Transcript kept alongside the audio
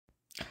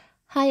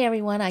Hi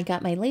everyone, I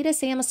got my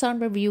latest Amazon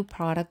review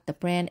product. The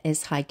brand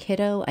is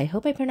Hikiddo. I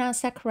hope I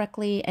pronounced that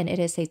correctly, and it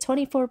is a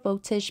 24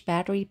 voltage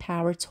battery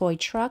powered toy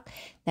truck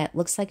that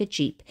looks like a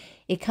Jeep.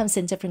 It comes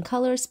in different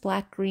colors,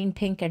 black, green,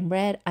 pink, and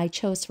red. I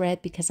chose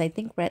red because I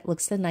think red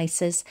looks the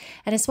nicest,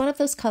 and it's one of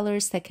those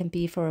colors that can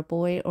be for a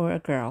boy or a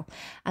girl.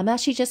 I'm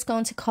actually just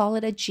going to call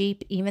it a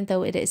Jeep, even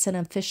though it isn't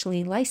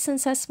officially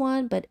licensed as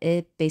one, but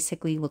it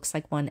basically looks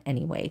like one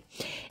anyway.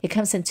 It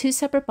comes in two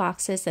separate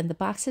boxes, and the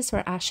boxes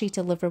were actually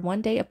delivered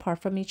one day apart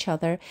from each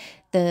other.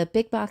 The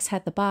big box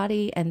had the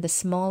body and the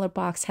smaller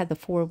box had the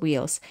four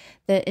wheels.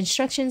 The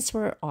instructions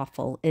were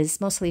awful. It's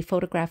mostly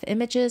photograph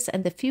images,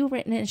 and the few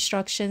written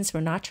instructions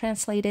were not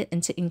translated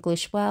into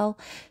English well,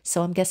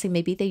 so I'm guessing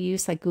maybe they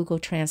used like Google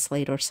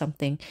Translate or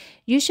something.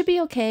 You should be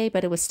okay,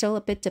 but it was still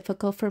a bit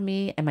difficult for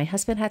me, and my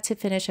husband had to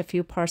finish a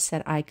few parts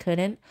that I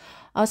couldn't.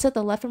 Also,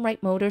 the left and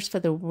right motors for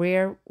the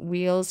rear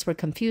wheels were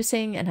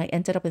confusing, and I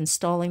ended up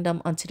installing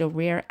them onto the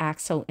rear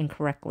axle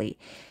incorrectly.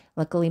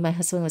 Luckily, my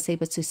husband was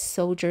able to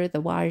solder the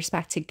wires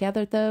back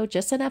together though.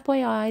 Just an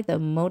FYI, the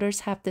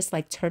motors have this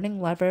like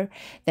turning lever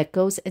that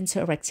goes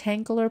into a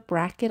rectangular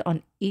bracket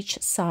on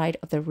each side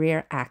of the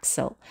rear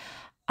axle.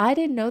 I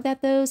didn't know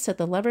that though, so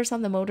the levers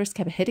on the motors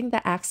kept hitting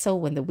the axle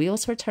when the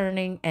wheels were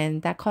turning,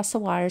 and that caused the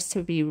wires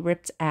to be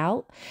ripped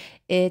out.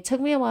 It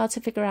took me a while to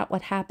figure out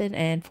what happened,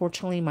 and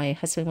fortunately my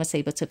husband was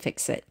able to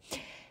fix it.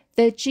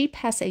 The Jeep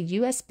has a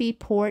USB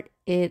port.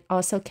 It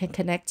also can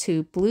connect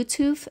to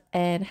Bluetooth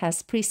and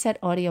has preset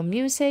audio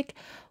music,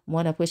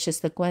 one of which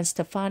is the Gwen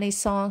Stefani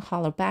song,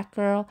 Holler Back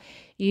Girl.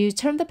 You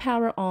turn the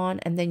power on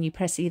and then you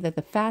press either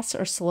the fast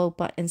or slow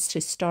buttons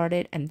to start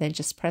it, and then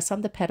just press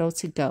on the pedal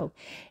to go.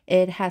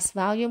 It has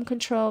volume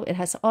control. It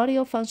has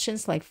audio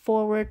functions like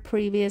forward,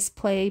 previous,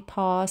 play,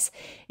 pause.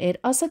 It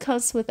also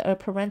comes with a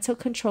parental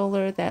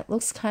controller that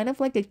looks kind of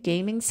like a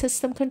gaming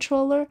system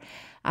controller.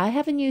 I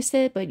haven't used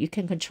it, but you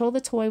can control the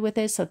toy with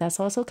it, so that's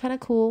also kind of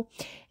cool.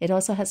 It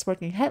also has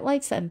working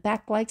headlights and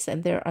backlights,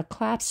 and there are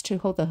claps to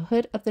hold the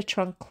hood of the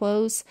trunk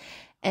closed.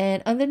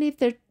 And underneath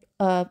the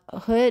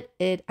hood,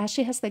 it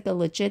actually has like a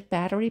legit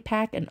battery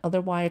pack and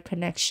other wire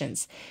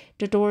connections.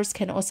 The doors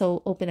can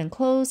also open and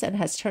close and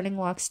has turning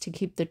locks to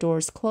keep the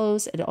doors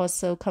closed. It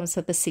also comes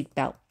with a seat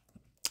belt.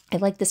 I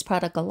like this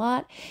product a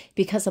lot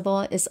because of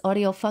all its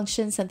audio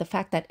functions and the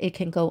fact that it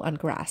can go on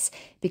grass.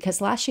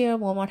 Because last year,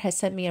 Walmart had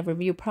sent me a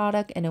review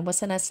product and it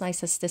wasn't as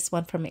nice as this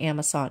one from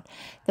Amazon.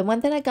 The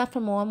one that I got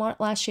from Walmart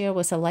last year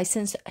was a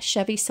licensed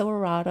Chevy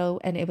Silverado,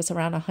 and it was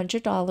around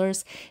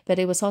 $100, but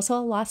it was also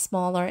a lot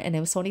smaller, and it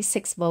was only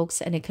 6 volts,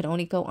 and it could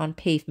only go on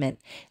pavement.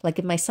 Like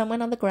if my son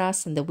went on the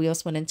grass and the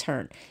wheels wouldn't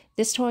turn.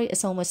 This toy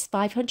is almost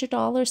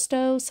 $500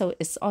 though, so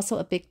it's also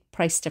a big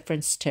price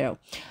difference too.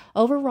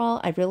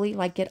 Overall, I really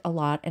like it a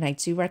lot and I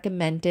do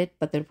recommend it,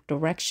 but the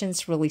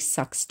directions really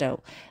sucks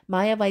though.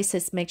 My advice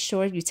is make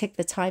sure you take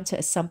the time to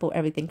assemble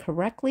everything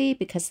correctly,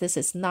 because this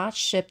is not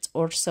shipped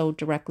or sold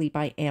directly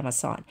by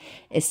Amazon.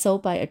 It's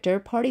sold by a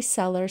third-party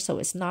seller, so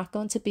it's not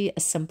going to be a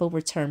simple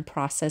return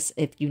process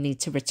if you need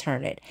to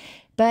return it.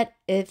 But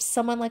if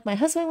someone like my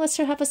husband was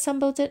to have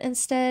assembled it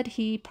instead,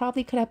 he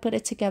probably could have put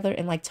it together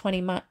in like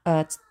 20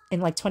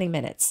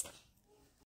 minutes.